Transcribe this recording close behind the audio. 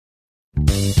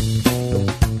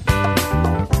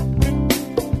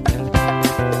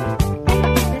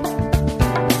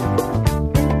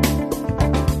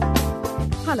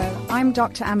I'm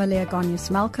Dr. Amaleya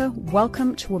Goneos-Malka.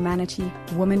 Welcome to Womanity,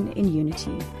 Woman in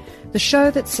Unity, the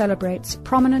show that celebrates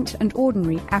prominent and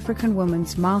ordinary African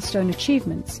women's milestone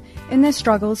achievements in their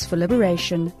struggles for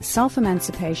liberation,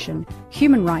 self-emancipation,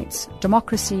 human rights,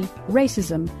 democracy,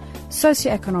 racism,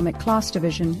 socioeconomic class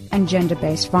division, and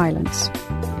gender-based violence.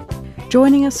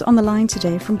 Joining us on the line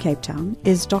today from Cape Town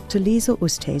is Dr. Lizle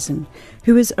Oosthuizen,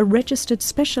 who is a registered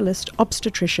specialist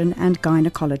obstetrician and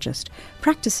gynaecologist,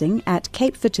 practising at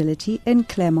Cape Fertility in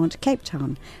Claremont Cape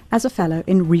Town as a fellow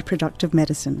in reproductive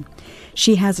medicine.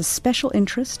 She has a special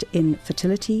interest in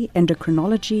fertility,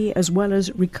 endocrinology, as well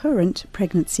as recurrent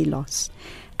pregnancy loss.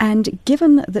 And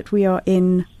given that we are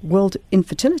in World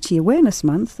Infertility Awareness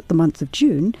Month, the month of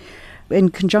June,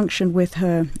 in conjunction with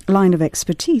her line of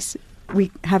expertise, we're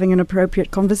having an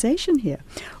appropriate conversation here.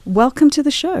 Welcome to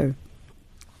the show.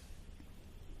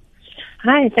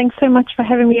 Hi, thanks so much for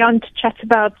having me on to chat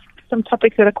about some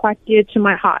topics that are quite dear to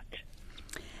my heart.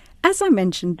 As I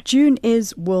mentioned, June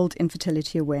is World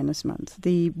Infertility Awareness Month.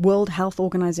 The World Health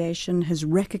Organization has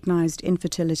recognized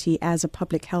infertility as a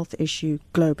public health issue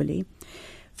globally.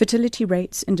 Fertility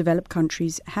rates in developed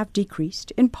countries have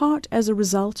decreased, in part as a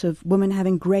result of women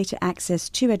having greater access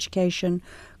to education,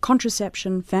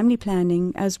 contraception, family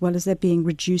planning, as well as there being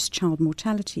reduced child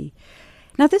mortality.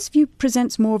 Now, this view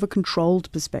presents more of a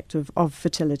controlled perspective of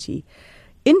fertility.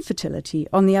 Infertility,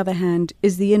 on the other hand,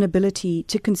 is the inability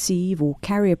to conceive or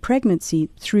carry a pregnancy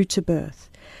through to birth.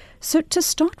 So to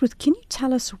start with, can you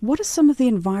tell us what are some of the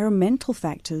environmental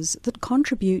factors that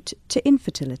contribute to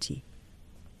infertility?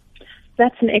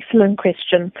 That's an excellent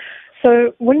question.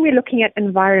 So when we're looking at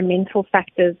environmental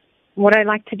factors, what I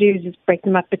like to do is just break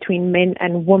them up between men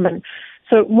and women.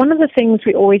 So one of the things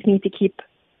we always need to keep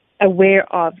aware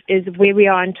of is where we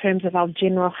are in terms of our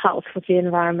general health with the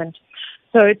environment.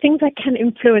 So things that can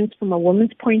influence from a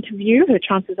woman's point of view, her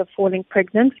chances of falling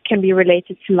pregnant, can be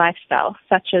related to lifestyle,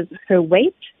 such as her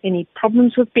weight, any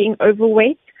problems with being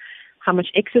overweight, how much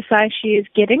exercise she is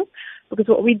getting. Because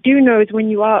what we do know is when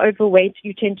you are overweight,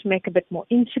 you tend to make a bit more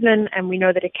insulin, and we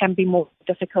know that it can be more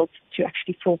difficult to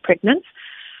actually fall pregnant.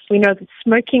 We know that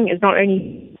smoking is not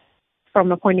only from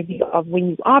a point of view of when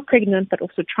you are pregnant, but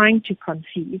also trying to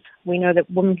conceive. We know that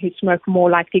women who smoke are more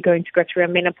likely going to go through a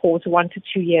menopause 1 to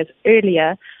 2 years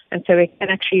earlier, and so it can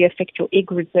actually affect your egg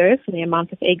reserves and the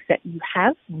amount of eggs that you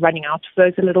have, running out of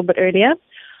those a little bit earlier.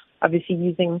 Obviously,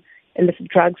 using illicit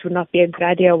drugs would not be a good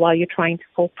idea while you're trying to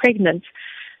fall pregnant.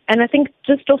 And I think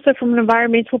just also from an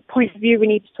environmental point of view, we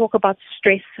need to talk about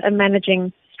stress and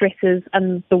managing stresses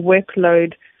and the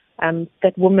workload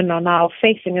that women are now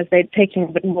facing as they're taking a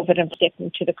bit more of a step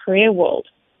into the career world.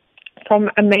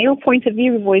 From a male point of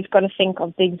view, we've always got to think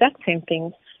of the exact same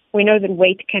things. We know that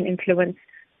weight can influence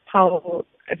how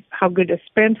good a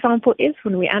sperm sample is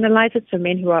when we analyze it. So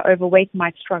men who are overweight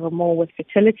might struggle more with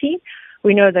fertility.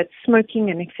 We know that smoking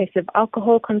and excessive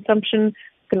alcohol consumption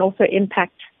can also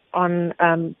impact on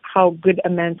how good a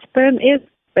man's sperm is,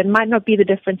 but it might not be the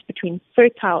difference between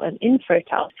fertile and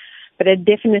infertile, but it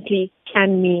definitely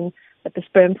can mean that the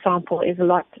sperm sample is a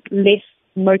lot less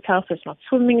motile, so it's not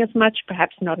swimming as much,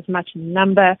 perhaps not as much in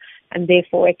number, and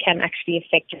therefore it can actually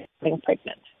affect being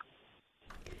pregnant.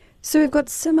 So we've got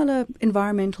similar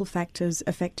environmental factors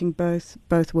affecting both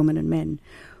women and men.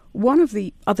 One of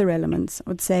the other elements, I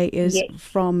would say, is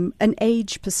from an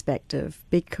age perspective,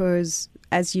 because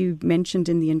as you mentioned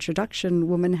in the introduction,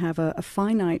 women have a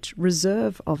finite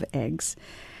reserve of eggs.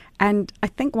 And I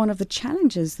think one of the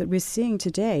challenges that we're seeing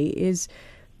today is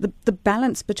the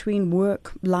balance between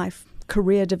work, life,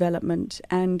 career development,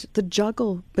 and the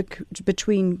juggle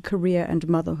between career and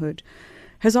motherhood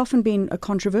has often been a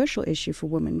controversial issue for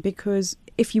women, because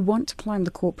if you want to climb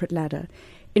the corporate ladder,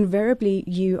 invariably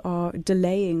you are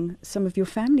delaying some of your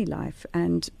family life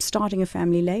and starting a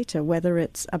family later, whether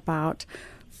it's about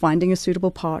finding a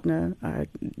suitable partner,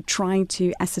 trying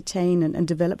to ascertain and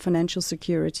develop financial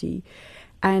security.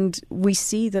 And we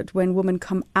see that when women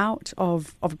come out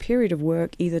of a period of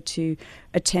work, either to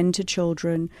attend to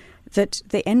children, that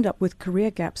they end up with career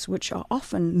gaps which are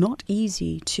often not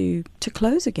easy to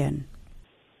close again.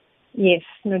 Yes,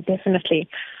 no, definitely.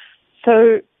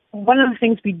 So one of the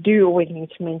things we do always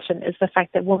need to mention is the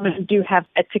fact that women do have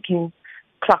a ticking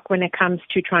clock when it comes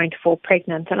to trying to fall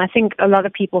pregnant. And I think a lot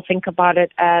of people think about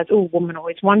it as, women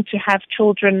always want to have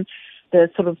children. The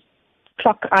sort of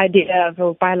clock idea of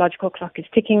a biological clock is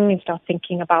ticking, and start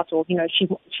thinking about,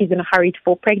 she's in a hurry to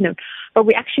fall pregnant. But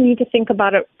we actually need to think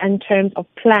about it in terms of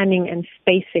planning and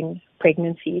spacing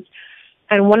pregnancies.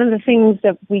 And one of the things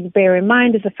that we bear in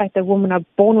mind is the fact that women are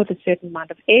born with a certain amount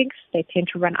of eggs. They tend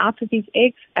to run out of these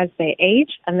eggs as they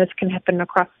age, and this can happen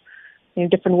across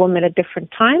different women at different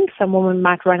times. Some women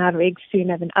might run out of eggs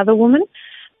sooner than other women.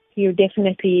 You're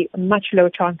definitely a much lower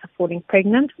chance of falling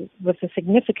pregnant with a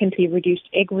significantly reduced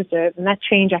egg reserve, and that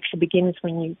change actually begins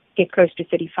when you get close to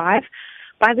 35.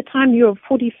 By the time you're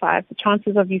 45, the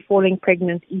chances of you falling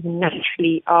pregnant even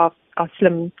naturally are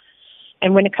slim.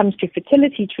 And when it comes to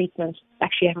fertility treatment,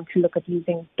 actually having to look at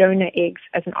using donor eggs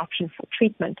as an option for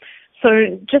treatment.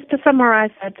 So just to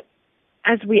summarize that,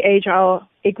 as we age, our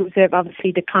egg reserve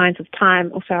obviously declines with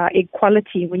time. Also, our egg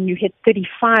quality, when you hit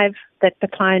 35, that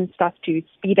decline starts to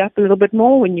speed up a little bit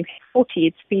more. When you hit 40,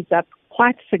 it speeds up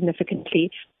quite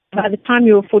significantly. By the time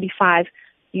you're 45,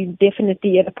 you're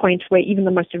definitely at a point where even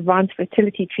the most advanced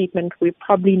fertility treatment, we're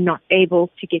probably not able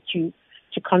to get you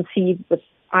to conceive with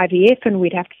IVF, and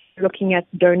we'd have to be looking at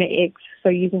donor eggs, so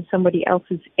using somebody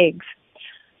else's eggs.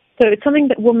 So it's something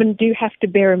that women do have to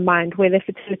bear in mind, where their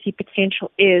fertility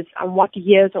potential is and what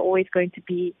years are always going to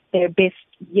be their best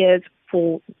years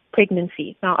for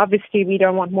pregnancy. Now, obviously, we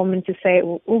don't want women to say,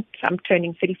 well, oops, I'm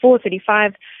turning 34,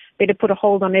 35, better put a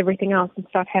hold on everything else and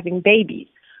start having babies.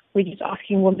 We're just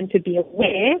asking women to be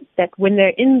aware that when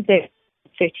they're in their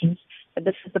 30s, that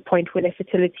this is the point where their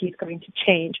fertility is going to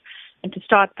change, and to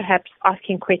start perhaps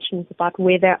asking questions about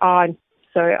where they are.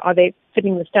 So are they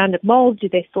fitting the standard mold? Do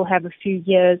they still have a few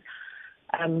years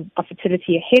of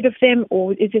fertility ahead of them?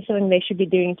 Or is there something they should be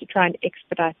doing to try and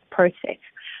expedite the process?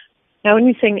 Now, when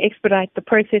we're saying expedite the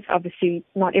process, obviously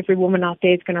not every woman out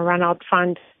there is going to run out,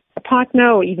 find a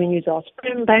partner, or even use our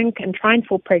sperm bank and try and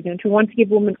fall pregnant. We want to give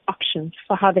women options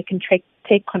for how they can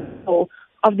take control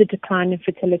of the decline in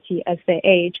fertility as they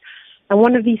age. And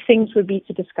one of these things would be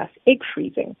to discuss egg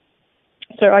freezing.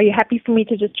 So are you happy for me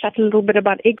to just chat a little bit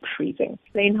about egg freezing,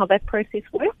 explain how that process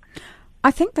works? I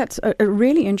think that's a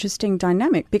really interesting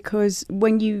dynamic, because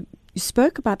when you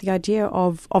spoke about the idea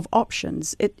of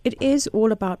options, it is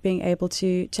all about being able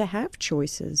to have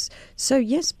choices. So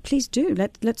yes, please do.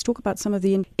 Let's talk about some of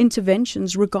the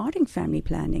interventions regarding family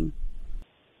planning.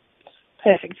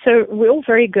 Perfect. So we're all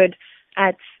very good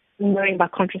at knowing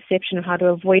about contraception and how to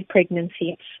avoid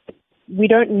pregnancy. We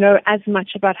don't know as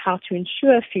much about how to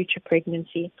ensure future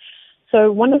pregnancy. So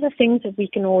one of the things that we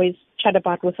can always chat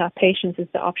about with our patients is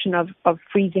the option of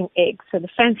freezing eggs. So the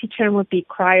fancy term would be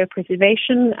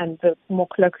cryopreservation, and the more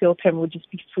colloquial term would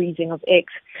just be freezing of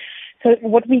eggs. So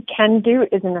what we can do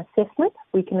is an assessment.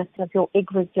 We can assess your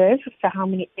egg reserve, so how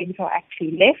many eggs are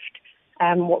actually left,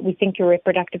 what we think your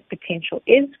reproductive potential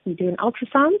is. We do an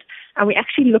ultrasound, and we're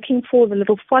actually looking for the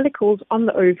little follicles on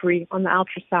the ovary on the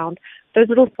ultrasound. Those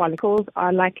little follicles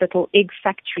are like little egg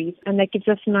factories, and that gives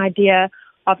us an idea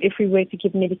of, if we were to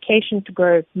give medication to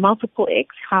grow multiple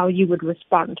eggs, how you would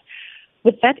respond.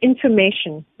 With that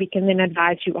information, we can then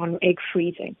advise you on egg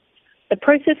freezing. The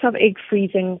process of egg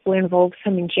freezing will involve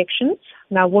some injections.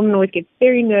 Now, women always get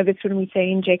very nervous when we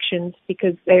say injections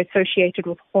because they're associated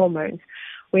with hormones.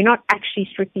 We're not actually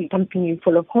strictly pumping you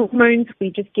full of hormones.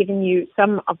 We're just giving you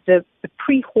some of the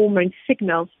pre-hormone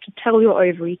signals to tell your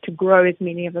ovary to grow as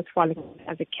many of those follicles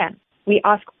as it can. We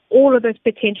ask all of those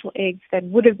potential eggs that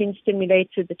would have been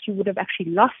stimulated, that you would have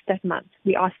actually lost that month,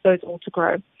 we ask those all to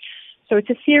grow. So it's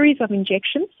a series of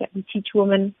injections that we teach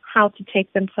women how to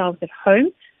take themselves at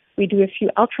home. We do a few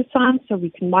ultrasounds so we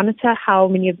can monitor how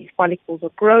many of these follicles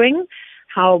are growing,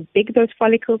 how big those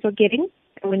follicles are getting.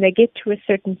 And when they get to a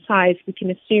certain size, we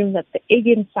can assume that the egg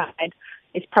inside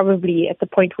is probably at the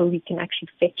point where we can actually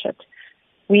fetch it.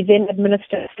 We then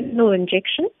administer a single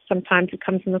injection. Sometimes it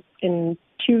comes in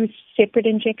 2 separate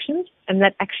injections, and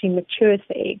that actually matures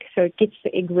the egg, so it gets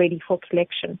the egg ready for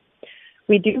collection.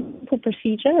 We do a simple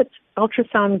procedure. It's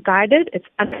ultrasound guided. It's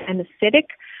under anesthetic.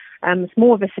 It's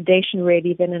more of a sedation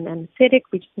really than an anesthetic.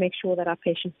 We just make sure that our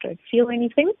patients don't feel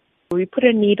anything. We put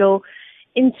a needle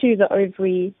into the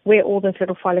ovary where all those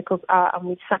little follicles are, and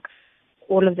we suck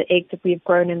all of the eggs that we've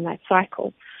grown in that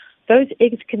cycle. Those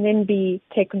eggs can then be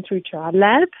taken through to our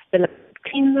lab. The lab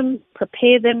clean them,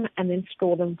 prepare them, and then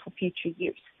store them for future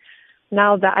use.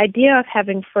 Now, the idea of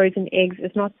having frozen eggs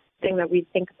is not something that we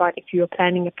think about if you're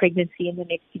planning a pregnancy in the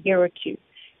next year or two.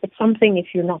 It's something if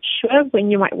you're not sure when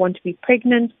you might want to be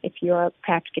pregnant, if you're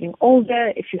perhaps getting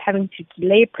older, if you're having to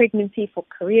delay pregnancy for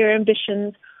career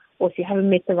ambitions, or if you haven't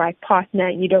met the right partner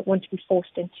and you don't want to be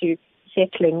forced into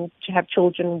settling to have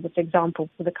children, with example,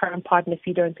 with a current partner if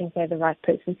you don't think they're the right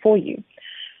person for you.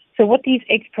 So what these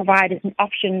eggs provide is an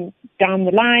option down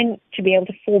the line to be able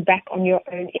to fall back on your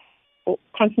own eggs or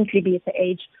constantly be at the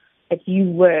age that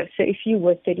you were. So if you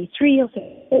were 33 or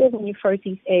 34 when you froze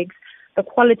these eggs, the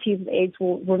quality of the eggs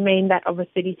will remain that of a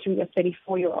 33 or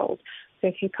 34-year-old. So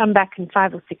if you come back in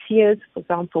 5 or 6 years, for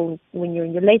example, when you're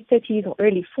in your late 30s or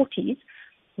early 40s,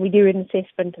 we do an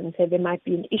assessment and say there might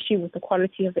be an issue with the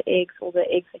quality of the eggs or the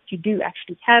eggs that you do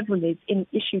actually have, or there's an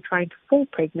issue trying to fall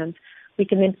pregnant, we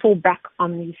can then fall back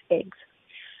on these eggs.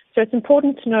 So it's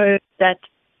important to know that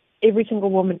every single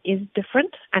woman is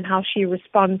different, and how she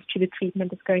responds to the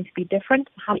treatment is going to be different.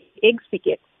 How many eggs we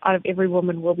get out of every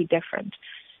woman will be different.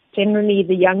 Generally,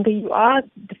 the younger you are,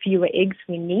 the fewer eggs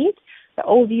we need. The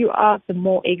older you are, the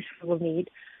more eggs we will need.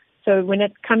 So when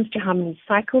it comes to how many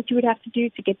cycles you would have to do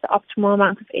to get the optimal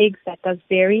amount of eggs, that does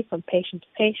vary from patient to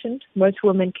patient. Most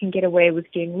women can get away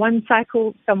with doing 1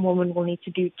 cycle. Some women will need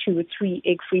to do 2 or 3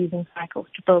 egg freezing cycles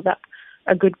to build up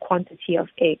a good quantity of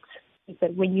eggs.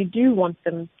 But when you do want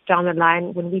them down the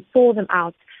line, when we thaw them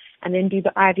out and then do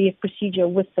the IVF procedure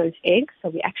with those eggs, so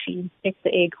we actually inject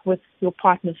the egg with your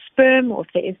partner's sperm, or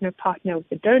if there is no partner, with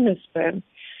the donor's sperm,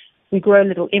 we grow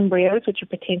little embryos, which are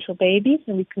potential babies,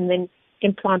 and we can then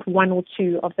implant 1 or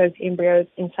 2 of those embryos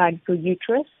inside your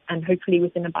uterus, and hopefully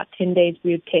within about 10 days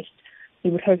we would test,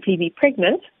 we would hopefully be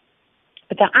pregnant.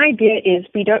 But the idea is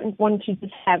we don't want to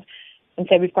just have and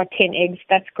say we've got 10 eggs,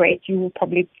 that's great, you will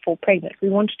probably fall pregnant. We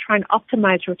want to try and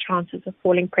optimize your chances of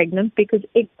falling pregnant, because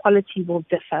egg quality will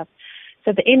differ.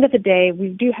 So at the end of the day, we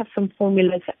do have some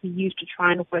formulas that we use to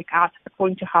try and work out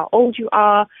according to how old you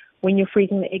are, when you're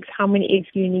freezing the eggs, how many eggs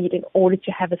you need in order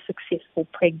to have a successful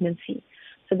pregnancy.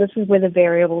 So this is where the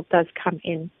variable does come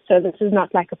in. So this is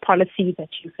not like a policy that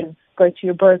you can go to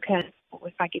your broker, or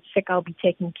if I get sick, I'll be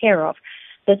taken care of.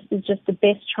 This is just the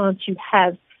best chance you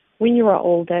have when you are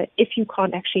older, if you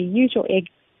can't actually use your egg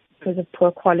because of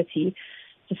poor quality,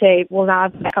 to say, well, now I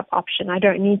have a backup option. I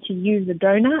don't need to use a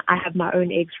donor. I have my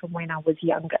own eggs from when I was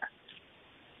younger.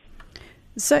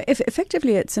 So if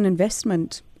effectively it's an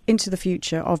investment into the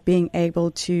future of being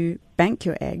able to bank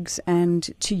your eggs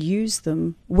and to use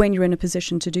them when you're in a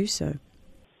position to do so.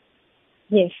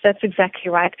 Yes, that's exactly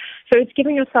right. So it's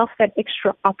giving yourself that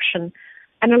extra option.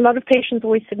 And a lot of patients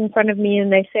always sit in front of me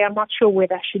and they say, I'm not sure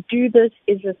whether I should do this.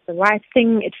 Is this the right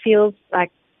thing? It feels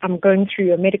like I'm going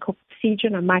through a medical procedure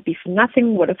and I might be for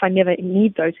nothing. What if I never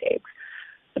need those eggs?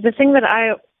 But the thing that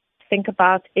I think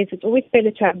about is it's always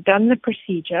better to have done the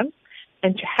procedure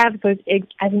and to have those eggs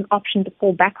as an option to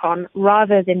fall back on,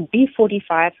 rather than be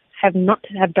 45, have not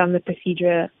have done the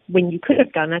procedure when you could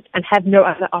have done it, and have no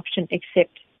other option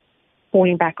except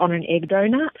falling back on an egg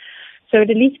donor. So it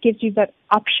at least gives you that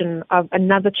option of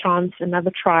another chance,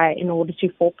 another try in order to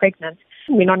fall pregnant.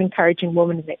 We're not encouraging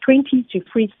women in their 20s to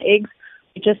freeze the eggs.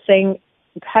 We're just saying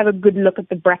have a good look at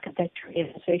the bracket that you're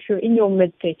in. So if you're in your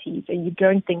mid-30s and you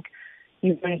don't think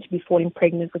you're going to be falling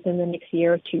pregnant within the next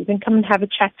year or 2, then come and have a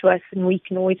chat to us, and we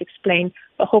can always explain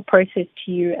the whole process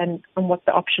to you and what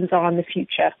the options are in the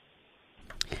future.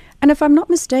 And if I'm not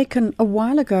mistaken, a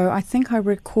while ago, I think I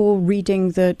recall reading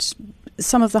that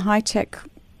some of the high-tech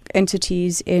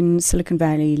entities in Silicon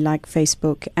Valley, like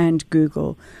Facebook and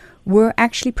Google, were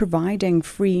actually providing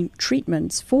free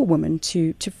treatments for women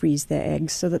to freeze their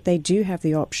eggs, so that they do have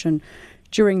the option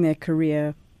during their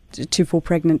career to fall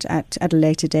pregnant at a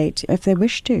later date if they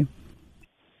wish to.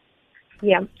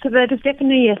 Yeah, so that is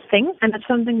definitely a thing, and it's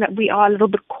something that we are a little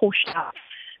bit cautious of,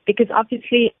 because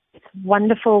obviously it's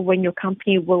wonderful when your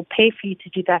company will pay for you to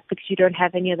do that because you don't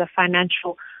have any other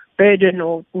financial burden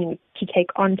or to take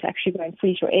on to actually go and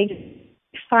freeze your eggs.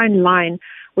 Fine line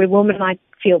where women might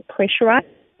feel pressurized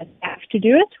that they have to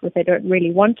do it, where they don't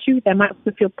really want to. They might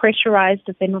also feel pressurized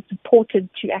that they're not supported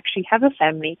to actually have a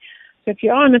family. So if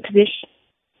you are in a position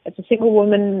as a single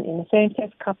woman, in a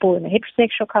same-sex couple, in a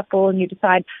heterosexual couple, and you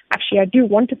decide, actually, I do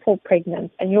want to fall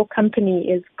pregnant, and your company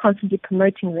is constantly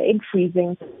promoting the egg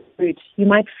freezing route, you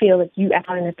might feel that you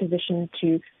are in a position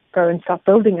to go and start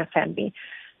building a family.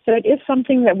 So it is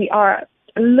something that we are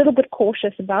a little bit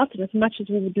cautious about, and as much as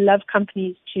we would love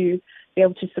companies to be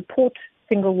able to support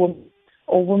single women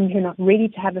or women who are not ready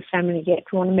to have a family yet,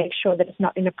 we want to make sure that it's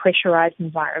not in a pressurized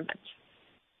environment.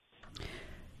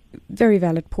 Very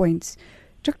valid points.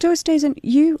 Dr. Oosthuizen,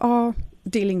 you are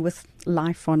dealing with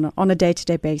life on a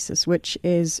day-to-day basis, which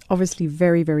is obviously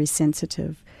very, very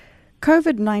sensitive.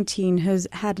 COVID-19 has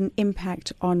had an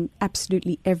impact on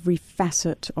absolutely every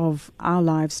facet of our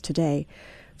lives today.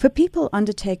 For people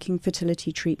undertaking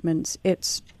fertility treatments,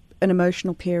 it's an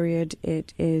emotional period,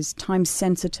 it is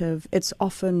time-sensitive, it's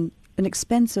often an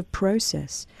expensive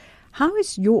process. How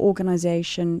is your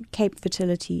organization, Cape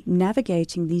Fertility,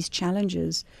 navigating these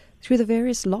challenges through the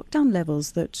various lockdown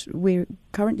levels that we're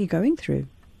currently going through?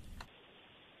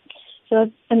 So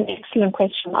that's an excellent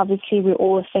question. Obviously, we're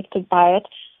all affected by it.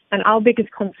 And our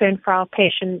biggest concern for our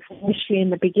patients initially in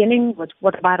the beginning was,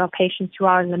 what about our patients who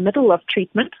are in the middle of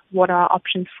treatment? What are our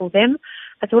options for them?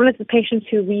 as well as the patients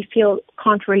who we feel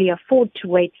can't really afford to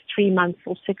wait 3 months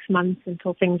or 6 months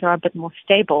until things are a bit more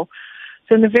stable.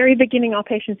 So in the very beginning, our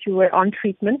patients who were on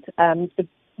treatment, the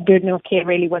burden of care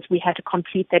really was we had to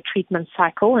complete their treatment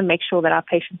cycle and make sure that our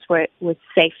patients were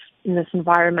safe in this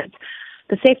environment.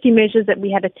 The safety measures that we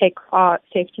had to take are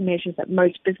safety measures that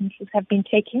most businesses have been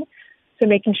taking. So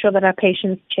making sure that our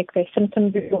patients check their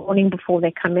symptoms in the morning before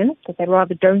they come in, that they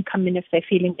rather don't come in if they're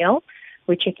feeling ill.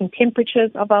 We're checking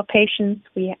temperatures of our patients.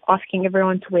 We're asking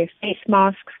everyone to wear face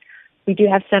masks. We do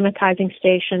have sanitizing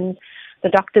stations. The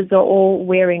doctors are all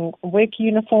wearing work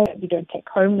uniform that we don't take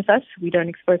home with us. We don't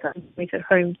expose our employees at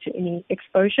home to any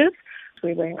exposures. So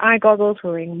we're wearing eye goggles,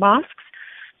 we're wearing masks.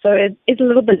 So it is a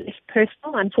little bit less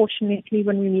personal, unfortunately,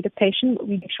 when we meet a patient, but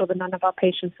we make sure that none of our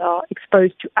patients are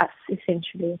exposed to us,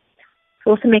 essentially.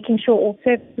 We're also making sure all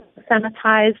services are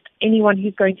sanitized. Anyone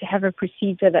who's going to have a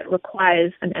procedure that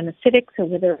requires an anesthetic, so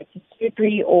whether it's a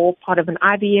surgery or part of an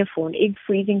IVF or an egg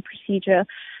freezing procedure,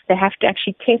 they have to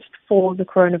actually test for the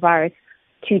coronavirus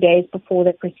 2 days before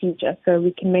the procedure, so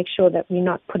we can make sure that we're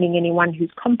not putting anyone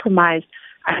who's compromised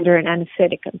under an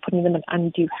anesthetic and putting them at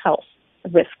undue health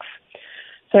risks.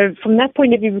 So from that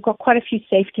point of view, we've got quite a few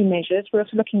safety measures. We're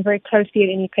also looking very closely at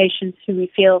any patients who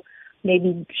we feel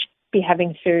maybe should be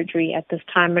having surgery at this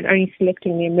time, and only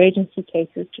selecting the emergency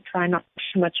cases to try not to put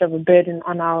too much of a burden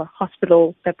on our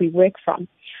hospital that we work from.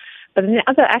 But the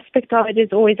other aspect of it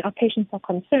is always our patients are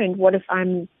concerned. What if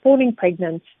I'm falling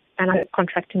pregnant and I'm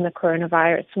contracting the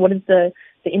coronavirus? What is the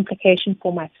implication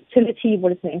for my fertility?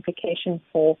 What is the implication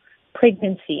for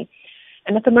pregnancy?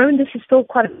 And at the moment, this is still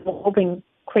quite an evolving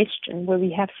question where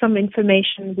we have some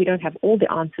information. We don't have all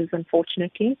the answers,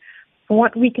 unfortunately. From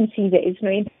what we can see, there is no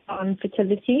impact on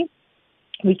fertility.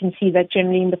 We can see that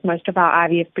generally with most of our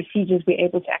IVF procedures, we're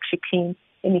able to actually clean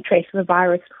any trace of the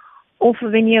virus off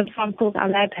of any of the samples. Our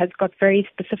lab has got very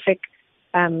specific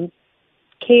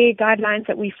care guidelines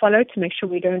that we follow to make sure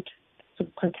we don't sort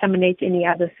of contaminate any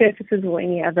other surfaces or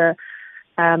any other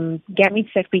gametes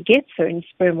that we get, so any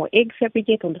sperm or eggs that we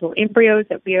get or little embryos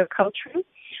that we are culturing.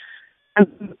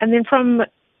 And then from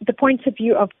the point of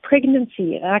view of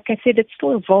pregnancy, like I said, it's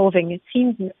still evolving. It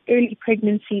seems in early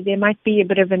pregnancy there might be a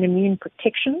bit of an immune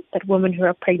protection that women who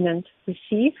are pregnant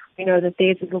receive. We know that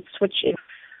there's a little switch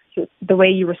in the way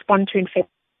you respond to infection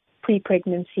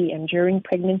pre-pregnancy and during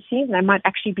pregnancy. That might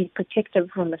actually be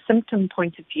protective from a symptom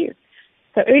point of view.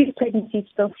 So early pregnancy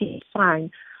still seems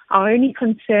fine. Our only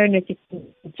concern is if you're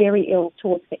very ill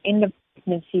towards the end of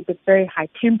pregnancy with very high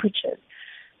temperatures.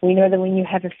 We know that when you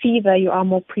have a fever, you are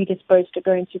more predisposed to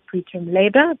go into preterm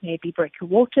labor, maybe break your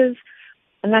waters,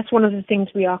 and that's one of the things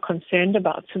we are concerned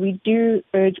about. So we do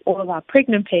urge all of our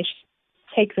pregnant patients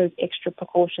to take those extra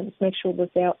precautions, make sure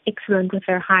that they are excellent with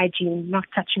their hygiene, not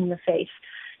touching the face,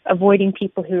 avoiding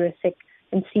people who are sick,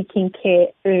 and seeking care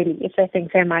early if they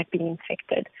think they might be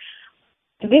infected.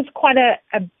 There's quite a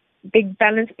big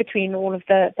balance between all of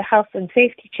the health and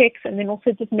safety checks, and then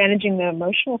also just managing the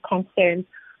emotional concerns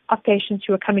of patients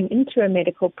who are coming into a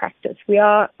medical practice. We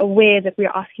are aware that we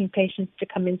are asking patients to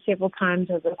come in several times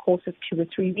over the course of 2 or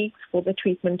 3 weeks for the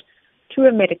treatment to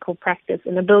a medical practice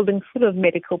in a building full of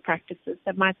medical practices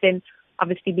that might then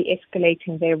obviously be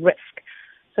escalating their risk.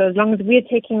 So as long as we're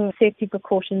taking safety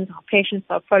precautions, our patients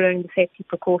are following the safety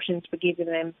precautions we're giving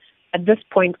them, at this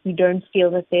point we don't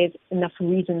feel that there's enough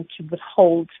reason to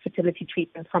withhold fertility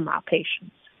treatment from our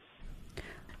patients.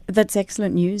 That's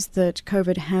excellent news that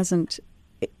COVID hasn't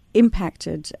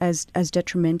impacted as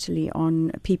detrimentally on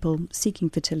people seeking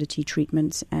fertility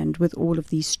treatments, and with all of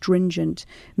these stringent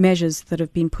measures that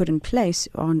have been put in place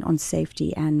on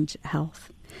safety and health.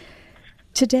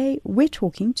 Today, we're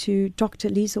talking to Dr.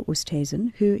 Lizle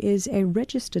Oosthuizen, who is a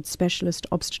registered specialist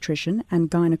obstetrician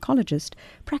and gynaecologist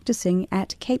practicing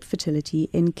at Cape Fertility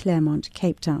in Claremont,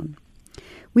 Cape Town.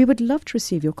 We would love to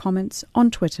receive your comments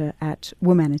on Twitter at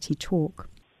Womanity Talk.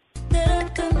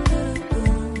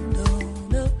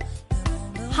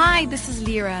 Hi, this is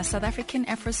Lyra, South African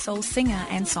Afro Soul singer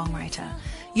and songwriter.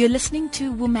 You're listening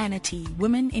to Womanity,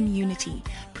 Women in Unity,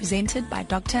 presented by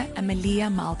Dr. Amaleya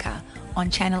Goneos-Malka on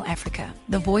Channel Africa,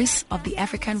 the voice of the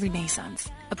African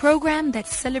Renaissance, a program that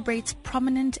celebrates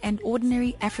prominent and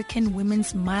ordinary African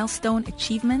women's milestone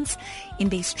achievements in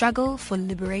their struggle for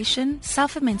liberation,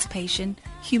 self-emancipation,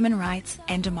 human rights,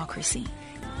 and democracy.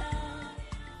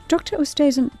 Dr.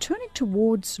 Oosthuizen, turning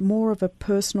towards more of a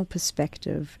personal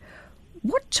perspective,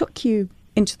 what took you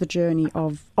into the journey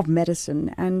of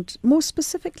medicine, and more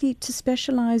specifically to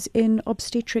specialize in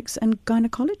obstetrics and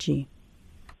gynecology?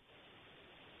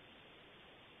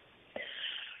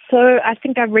 So I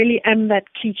think I really am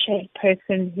that cliche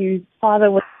person whose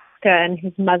father was doctor and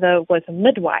his mother was a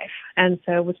midwife, and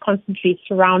so was constantly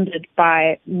surrounded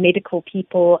by medical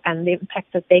people and the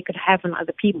impact that they could have on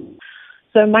other people.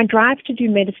 So my drive to do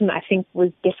medicine, I think,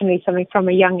 was definitely something from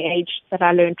a young age that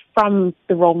I learned from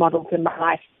the role models in my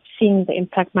life, seeing the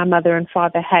impact my mother and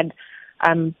father had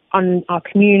on our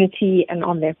community and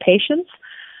on their patients.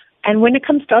 And when it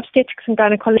comes to obstetrics and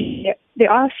gynecology, there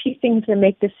are a few things that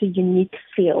make this a unique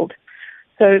field.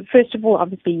 So first of all,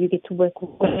 obviously, you get to work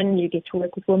with women. You get to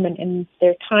work with women in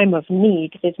their time of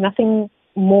need. There's nothing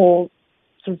more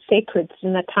sort of sacred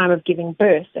than that time of giving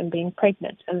birth and being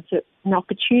pregnant. And it's an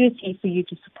opportunity for you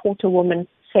to support a woman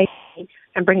safely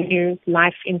and bring new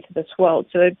life into this world.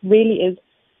 So it really is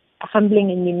a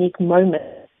humbling and unique moment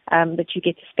that you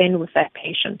get to spend with that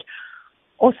patient.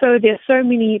 Also, there are so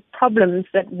many problems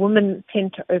that women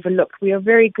tend to overlook. We are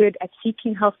very good at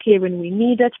seeking healthcare when we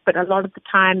need it, but a lot of the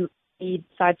time we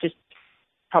decide just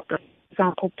problems. For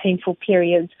example, painful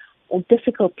periods or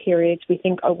difficult periods. We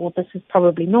think, oh, well, this is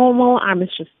probably normal. I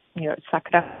must just, suck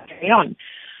it up and carry on.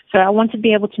 So I want to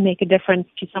be able to make a difference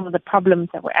to some of the problems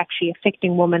that were actually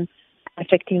affecting women,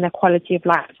 affecting their quality of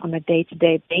life on a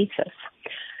day-to-day basis.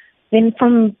 Then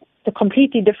from the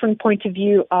completely different point of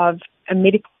view of a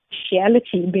medical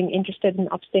speciality, being interested in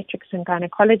obstetrics and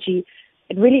gynecology,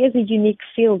 it really is a unique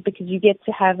field because you get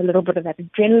to have a little bit of that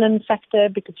adrenaline factor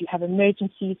because you have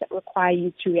emergencies that require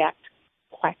you to react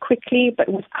quite quickly, but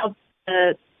without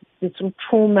the sort of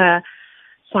trauma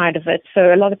side of it.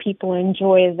 So a lot of people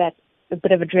enjoy that a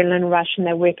bit of adrenaline rush and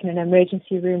they work in an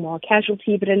emergency room or a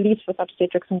casualty, but at least with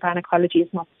obstetrics and gynecology,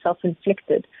 it's not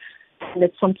self-inflicted. And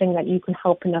it's something that you can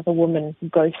help another woman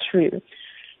go through.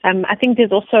 I think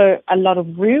there's also a lot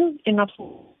of room in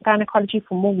gynecology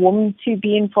for more women to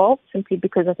be involved, simply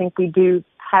because I think we do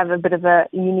have a bit of a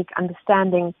unique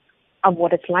understanding of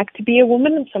what it's like to be a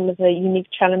woman and some of the unique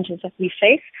challenges that we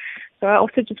face. So I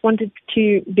also just wanted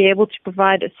to be able to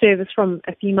provide a service from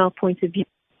a female point of view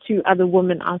to other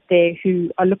women out there who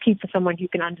are looking for someone who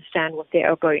can understand what they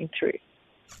are going through.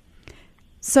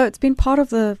 So it's been part of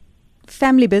the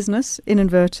family business, in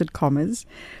inverted commas.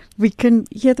 We can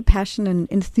hear the passion and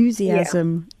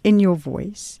enthusiasm in your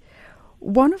voice.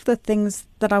 One of the things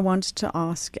that I wanted to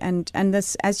ask, and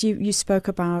this, as you spoke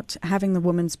about having the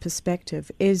woman's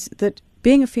perspective, is that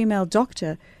being a female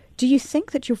doctor, do you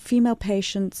think that your female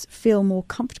patients feel more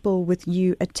comfortable with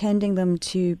you attending them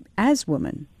to as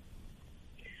women?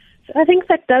 So I think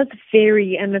that does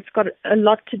vary, and it's got a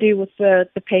lot to do with the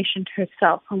patient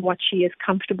herself and what she is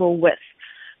comfortable with.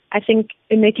 I think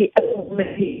immediately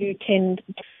women who tend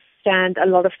to understand a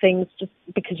lot of things just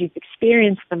because you've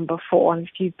experienced them before. And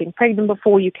if you've been pregnant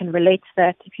before, you can relate to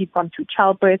that. If you've gone through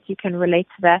childbirth, you can relate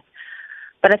to that.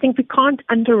 But I think we can't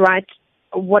underwrite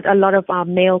what a lot of our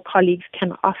male colleagues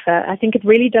can offer. I think it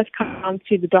really does come down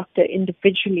to the doctor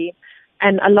individually.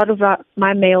 And a lot of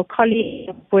my male colleagues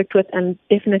I've worked with, and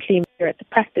definitely here at the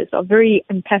practice, are very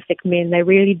empathic men. They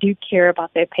really do care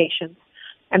about their patients.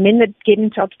 And men that get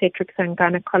into obstetrics and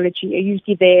gynecology are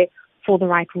usually there for the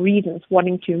right reasons,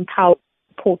 wanting to empower,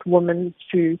 support women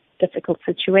through difficult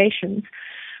situations.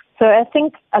 So I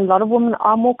think a lot of women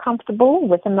are more comfortable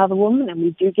with another woman, and we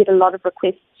do get a lot of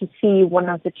requests to see one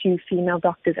of the two female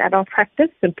doctors at our practice,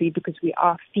 simply because we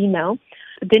are female.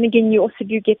 But then again, you also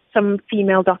do get some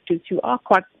female doctors who are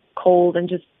quite cold and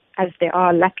just, as they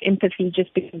are, lack empathy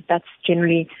just because that's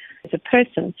generally as a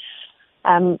person.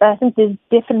 But I think there's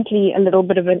definitely a little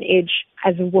bit of an edge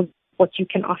as what you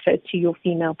can offer to your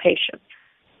female patients.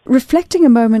 Reflecting a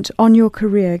moment on your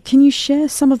career, can you share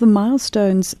some of the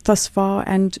milestones thus far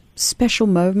and special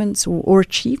moments or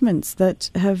achievements that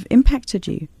have impacted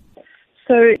you?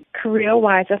 So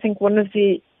career-wise, I think one of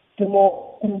the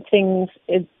more important things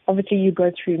is obviously you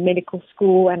go through medical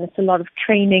school and it's a lot of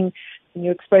training and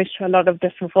you're exposed to a lot of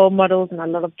different role models and a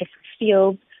lot of different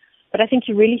fields. But I think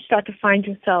you really start to find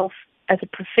yourself as a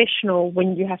professional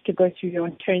when you have to go through your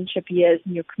internship years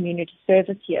and your community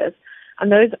service years.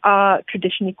 And those are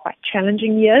traditionally quite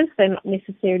challenging years. They're not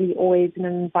necessarily always in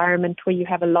an environment where you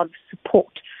have a lot of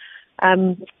support.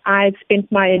 I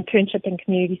spent my internship in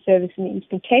community service in the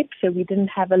Eastern Cape, so we didn't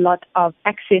have a lot of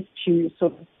access to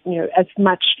sort of, as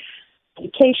much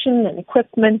education and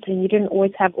equipment, and you didn't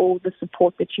always have all the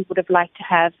support that you would have liked to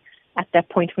have at that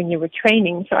point when you were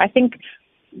training. So I think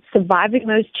surviving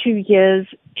those 2 years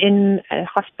in a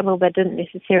hospital that didn't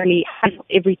necessarily have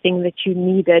everything that you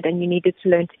needed and you needed to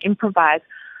learn to improvise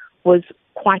was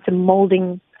quite a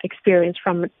molding experience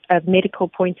from a medical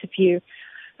point of view.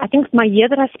 I think my year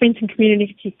that I spent in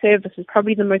community service was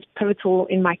probably the most pivotal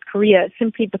in my career,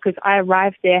 simply because I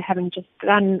arrived there having just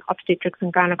done obstetrics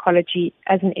and gynecology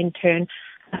as an intern,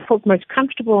 I felt most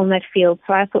comfortable in that field.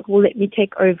 So I thought, well, let me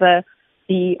take over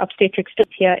the obstetrics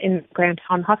here in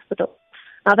Claremont Hospital.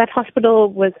 Now, that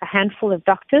hospital was a handful of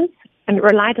doctors and it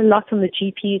relied a lot on the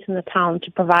GPs in the town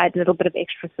to provide a little bit of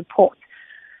extra support.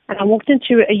 And I walked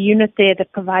into a unit there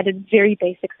that provided very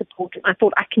basic support. And I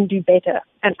thought, I can do better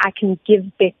and I can give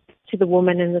better to the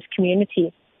women in this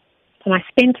community. And I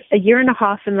spent a year and a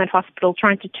half in that hospital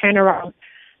trying to turn around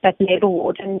that labor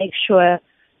ward and make sure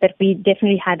that we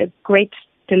definitely had a great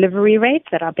delivery rate,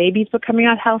 that our babies were coming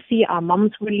out healthy, our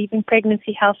moms were leaving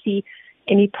pregnancy healthy,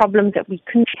 any problems that we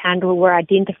couldn't handle were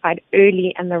identified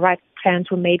early and the right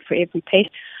plans were made for every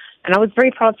patient. And I was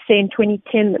very proud to say in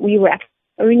 2010 that we were actually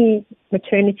the only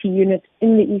maternity unit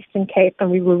in the Eastern Cape, and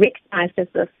we were recognized as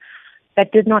this,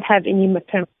 that did not have any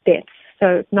maternal deaths.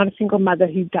 So not a single mother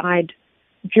who died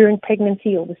during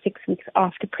pregnancy or the 6 weeks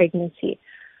after pregnancy.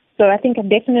 So I think I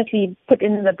definitely put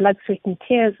in the blood, sweat, and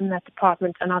tears in that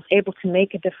department, and I was able to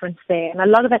make a difference there. And a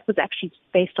lot of that was actually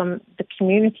based on the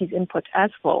community's input as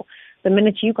well. The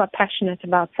minute you got passionate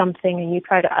about something and you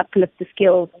try to uplift the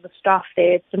skills of the staff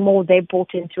there, the more they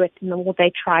bought into it and the more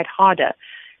they tried harder.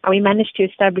 And we managed to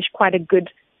establish quite a good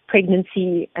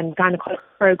pregnancy and gynecology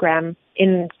program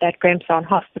in that Claremont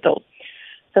Hospital.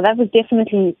 So that was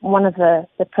definitely one of the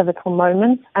pivotal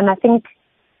moments. And I think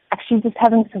actually just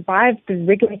having survived the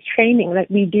rigorous training that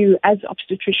we do as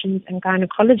obstetricians and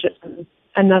gynecologists is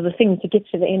another thing to get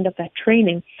to the end of that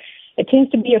training. It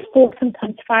tends to be a 4,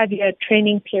 sometimes 5-year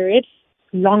training period,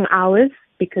 long hours,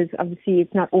 because obviously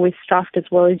it's not always staffed as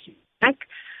well as you like.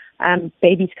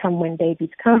 Babies come when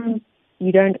babies come.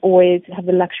 You don't always have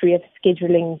the luxury of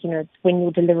scheduling, when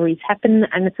your deliveries happen.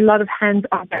 And it's a lot of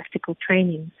hands-on practical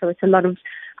training. So it's a lot of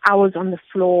hours on the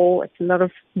floor. It's a lot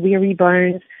of weary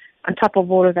bones. On top of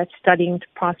all of that, studying to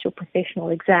pass your professional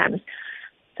exams.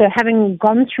 So having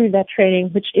gone through that training,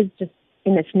 which is just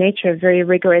in its nature very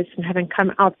rigorous, and having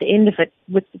come out the end of it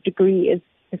with the degree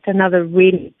it's another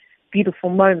really beautiful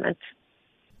moment.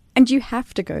 And you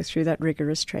have to go through that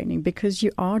rigorous training because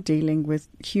you are dealing with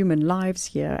human lives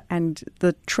here, and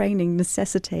the training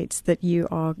necessitates that you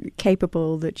are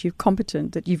capable, that you're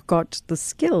competent, that you've got the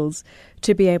skills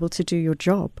to be able to do your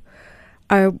job.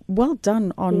 Well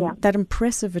done on that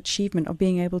impressive achievement of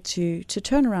being able to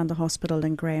turn around the hospital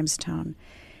in Grahamstown.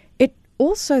 It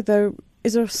also, though,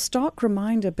 is a stark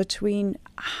reminder between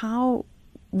how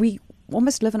we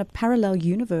almost live in a parallel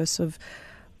universe of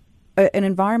an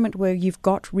environment where you've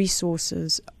got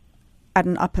resources at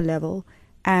an upper level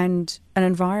and an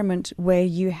environment where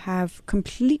you have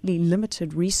completely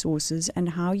limited resources, and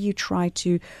how you try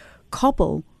to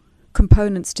cobble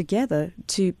components together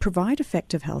to provide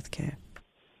effective healthcare.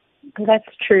 That's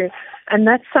true. And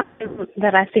that's something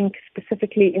that I think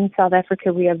specifically in South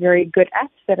Africa we are very good at,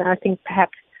 that I think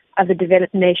perhaps other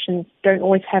developed nations don't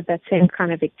always have that same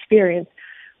kind of experience.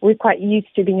 We're quite used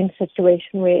to being in a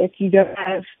situation where if you don't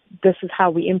have, this is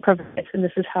how we improvise and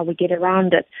this is how we get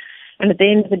around it. And at the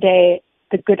end of the day,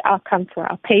 the good outcome for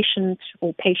our patient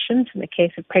or patients in the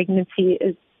case of pregnancy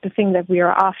is the thing that we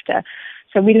are after.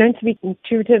 So we learn to be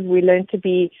intuitive, we learn to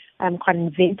be quite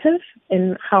inventive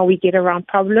in how we get around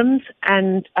problems,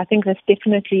 and I think that's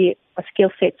definitely a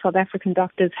skill set South African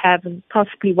doctors have, and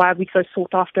possibly why we're so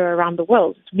sought after around the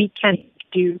world. We can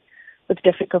do with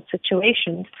difficult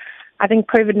situations. I think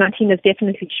COVID-19 has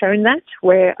definitely shown that,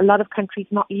 where a lot of countries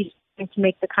not used to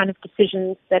make the kind of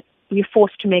decisions that we're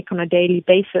forced to make on a daily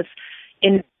basis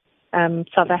in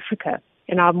South Africa,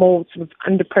 in our more sort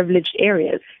of underprivileged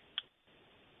areas.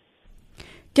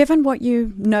 Given what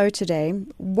you know today,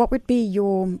 what would be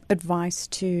your advice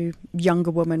to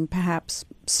younger women perhaps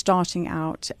starting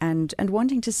out and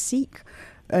wanting to seek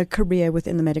a career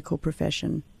within the medical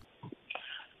profession?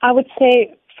 I would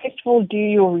say, first of all, do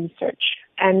your research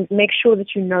and make sure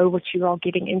that you know what you are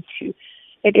getting into.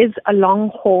 It is a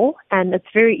long haul, and it's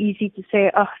very easy to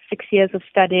say, 6 years of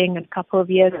studying and a couple of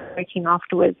years of working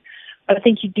afterwards. But I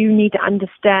think you do need to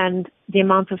understand the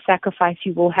amount of sacrifice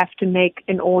you will have to make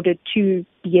in order to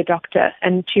be a doctor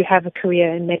and to have a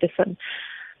career in medicine.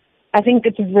 I think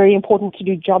it's very important to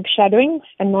do job shadowing,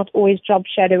 and not always job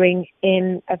shadowing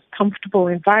in a comfortable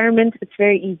environment. It's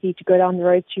very easy to go down the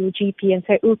road to your GP and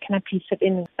say, can I please sit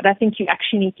in? But I think you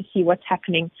actually need to see what's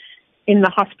happening in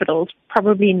the hospitals,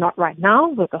 probably not right now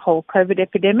with the whole COVID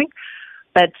epidemic,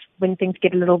 but when things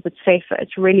get a little bit safer,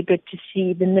 it's really good to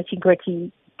see the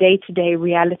nitty-gritty day-to-day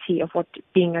reality of what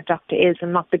being a doctor is,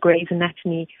 and not the Grey's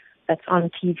Anatomy that's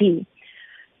on TV.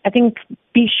 I think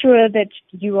be sure that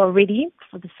you are ready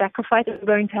for the sacrifice you're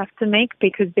going to have to make,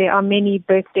 because there are many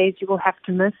birthdays you will have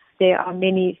to miss. There are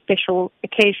many special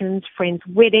occasions, friends'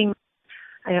 weddings,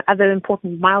 other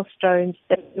important milestones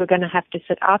that we're going to have to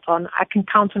sit out on. I can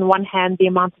count on one hand the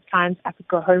amount of times I could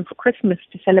go home for Christmas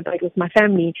to celebrate with my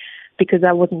family because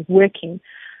I wasn't working.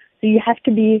 So you have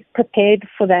to be prepared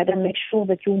for that and make sure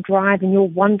that your drive and your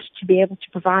want to be able to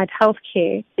provide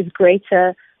healthcare is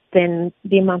greater than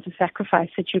the amount of sacrifice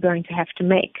that you're going to have to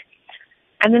make.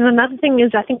 And then another thing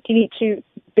is I think you need to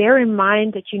bear in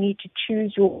mind that you need to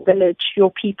choose your village,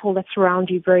 your people that surround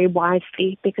you very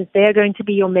wisely, because they're going to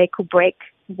be your make or break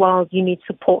while you need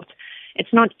support.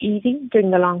 It's not easy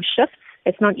doing the long shifts.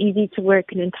 It's not easy to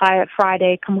work an entire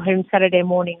Friday, come home Saturday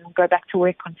morning and go back to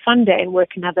work on Sunday and work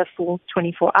another full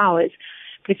 24 hours.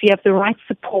 But if you have the right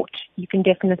support, you can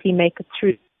definitely make it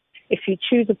through. If you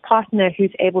choose a partner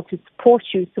who's able to support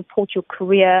you, support your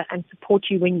career, and support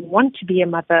you when you want to be a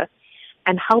mother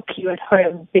and help you at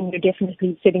home, then you're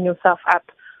definitely setting yourself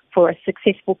up for a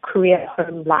successful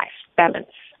career-home life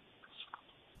balance.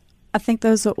 I think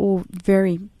those are all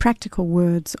very practical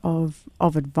words of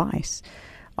advice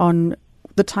on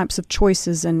the types of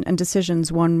choices and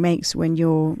decisions one makes when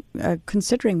you're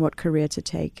considering what career to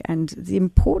take, and the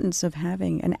importance of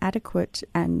having an adequate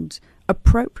and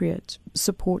appropriate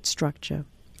support structure.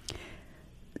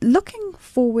 Looking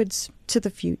forwards to the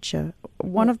future,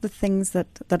 one of the things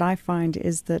that I find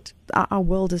is that our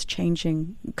world is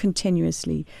changing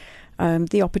continuously.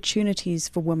 The opportunities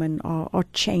for women are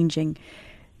changing.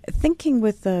 Thinking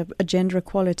with a gender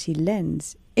equality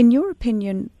lens, in your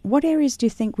opinion, what areas do you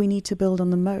think we need to build on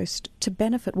the most to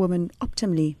benefit women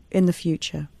optimally in the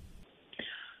future?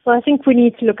 Well, I think we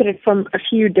need to look at it from a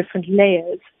few different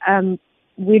layers.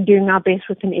 We're doing our best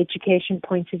with an education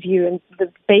point of view, and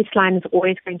the baseline is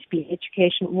always going to be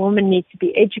education. Women need to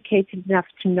be educated enough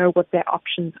to know what their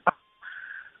options are.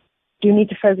 Do need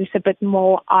to focus a bit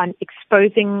more on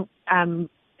exposing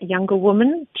younger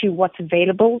women to what's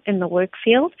available in the work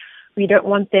field. We don't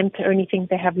want them to only think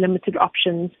they have limited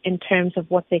options in terms of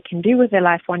what they can do with their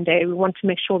life one day. We want to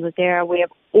make sure that they're aware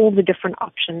of all the different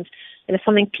options, and if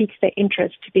something piques their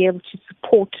interest, to be able to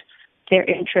support their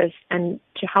interests and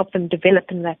to help them develop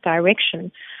in that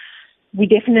direction. We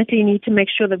definitely need to make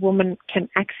sure that women can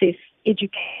access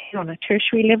education on a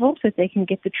tertiary level so that they can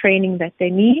get the training that they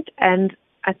need. And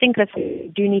I think that we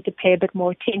do need to pay a bit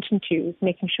more attention to is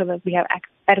making sure that we have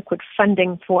adequate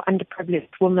funding for underprivileged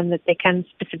women, that they can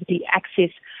specifically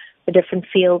access the different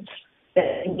fields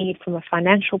that they need from a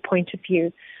financial point of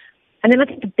view. And then I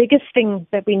think the biggest thing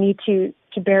that we need to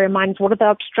bear in mind is what are the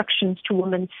obstructions to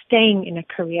women staying in a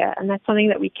career. And that's something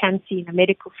that we can see in the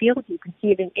medical field. You can see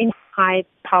it in any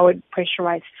high-powered,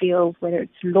 pressurized field, whether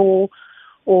it's law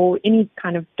or any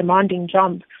kind of demanding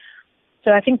job.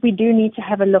 So I think we do need to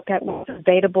have a look at what's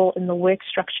available in the work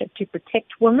structure to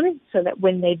protect women so that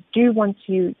when they do want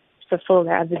to fulfill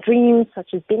their other dreams,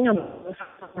 such as being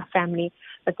a family,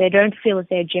 that they don't feel that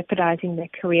they're jeopardizing their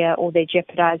career or they're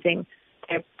jeopardizing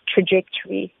their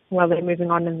trajectory while they're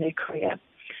moving on in their career.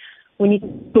 We need to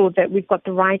ensure that we've got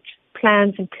the right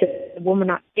plans in place. Women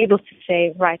are able to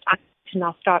say, right, I need to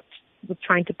now start with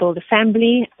trying to build a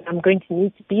family, and I'm going to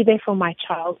need to be there for my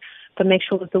child, but make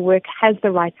sure that the work has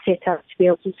the right setup to be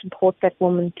able to support that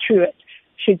woman through it,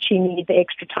 should she need the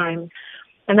extra time.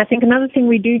 And I think another thing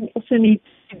we do also need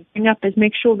to bring up is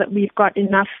make sure that we've got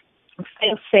enough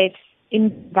fail-safe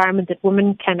environment that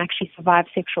women can actually survive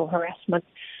sexual harassment,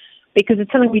 because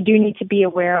it's something we do need to be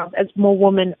aware of. As more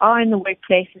women are in the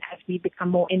workplace and as we become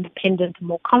more independent and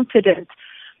more confident,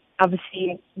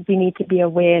 obviously we need to be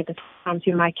aware that sometimes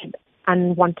you might get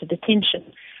unwanted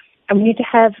attention. And we need to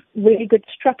have really good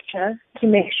structure to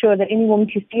make sure that any woman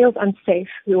who feels unsafe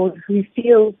or who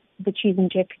feels that she's in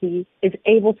jeopardy is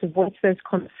able to voice those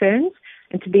concerns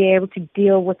and to be able to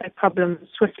deal with that problem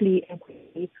swiftly and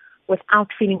quickly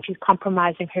without feeling she's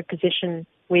compromising her position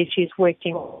where she's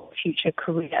working or future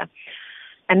career.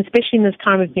 And especially in this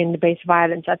time of gender-based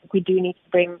violence, I think we do need to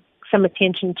bring some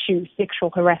attention to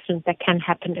sexual harassment that can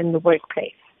happen in the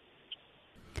workplace.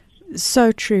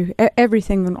 So true.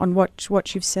 Everything on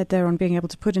what you've said there on being able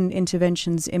to put in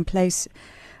interventions in place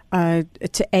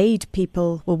to aid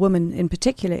people, well, women in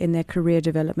particular, in their career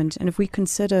development. And if we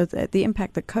consider the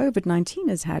impact that COVID-19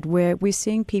 has had, where we're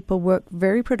seeing people work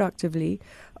very productively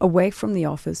away from the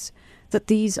office, that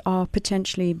these are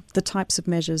potentially the types of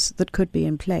measures that could be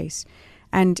in place.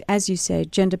 And as you say,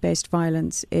 gender-based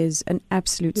violence is an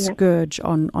absolute scourge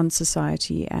on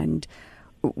society, and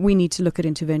we need to look at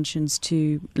interventions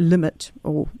to limit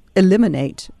or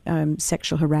eliminate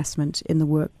sexual harassment in the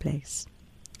workplace.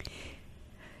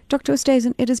 Dr.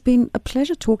 Oosthuizen, it has been a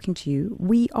pleasure talking to you.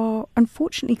 We are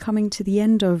unfortunately coming to the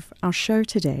end of our show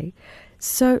today.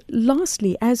 So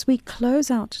lastly, as we close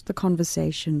out the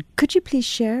conversation, could you please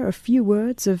share a few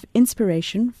words of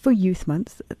inspiration for Youth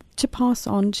Month to pass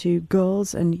on to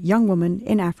girls and young women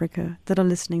in Africa that are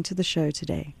listening to the show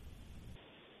today?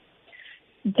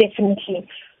 Definitely.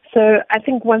 So I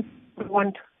think one thing we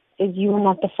want is you are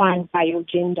not defined by your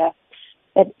gender.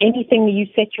 That anything you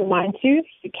set your mind to,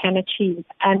 you can achieve.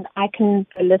 And I can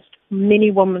list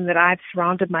many women that I've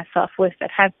surrounded myself with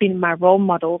that have been my role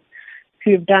models,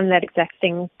 who have done that exact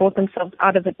thing, brought themselves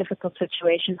out of a difficult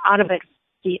situation, out of it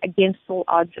against all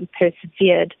odds, and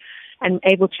persevered and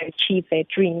able to achieve their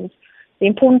dreams. The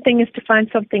important thing is to find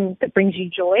something that brings you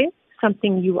joy,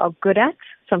 something you are good at,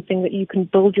 something that you can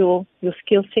build your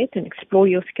skill set and explore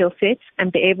your skill sets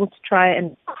and be able to try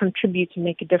and contribute and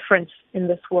make a difference in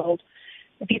this world.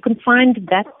 If you can find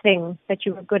that thing that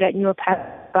you are good at and you're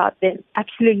passionate about, then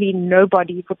absolutely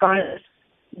nobody, regardless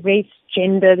of race,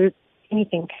 gender,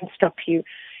 anything can stop you.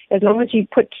 As long as you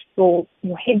put your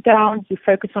head down, you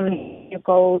focus on your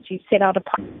goals, you set out a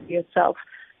path for yourself,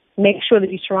 make sure that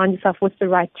you surround yourself with the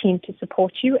right team to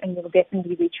support you, and you'll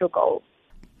definitely reach your goals.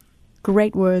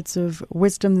 Great words of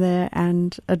wisdom there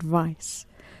and advice.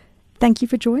 Thank you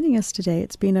for joining us today.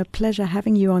 It's been a pleasure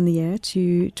having you on the air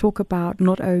to talk about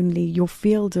not only your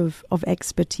field of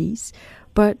expertise,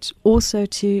 but also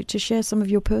to share some of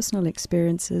your personal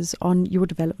experiences on your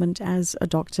development as a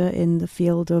doctor in the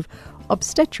field of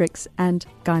obstetrics and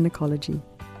gynecology.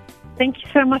 Thank you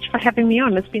so much for having me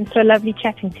on. It's been so lovely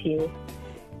chatting to you.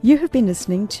 You have been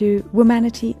listening to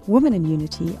Womanity, Women in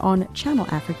Unity on Channel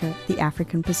Africa, The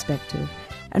African Perspective.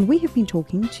 And we have been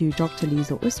talking to Dr.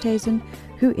 Lizle Oosthuizen,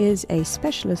 who is a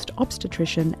specialist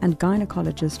obstetrician and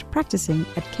gynecologist practicing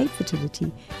at Cape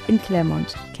Fertility in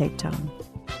Claremont, Cape Town.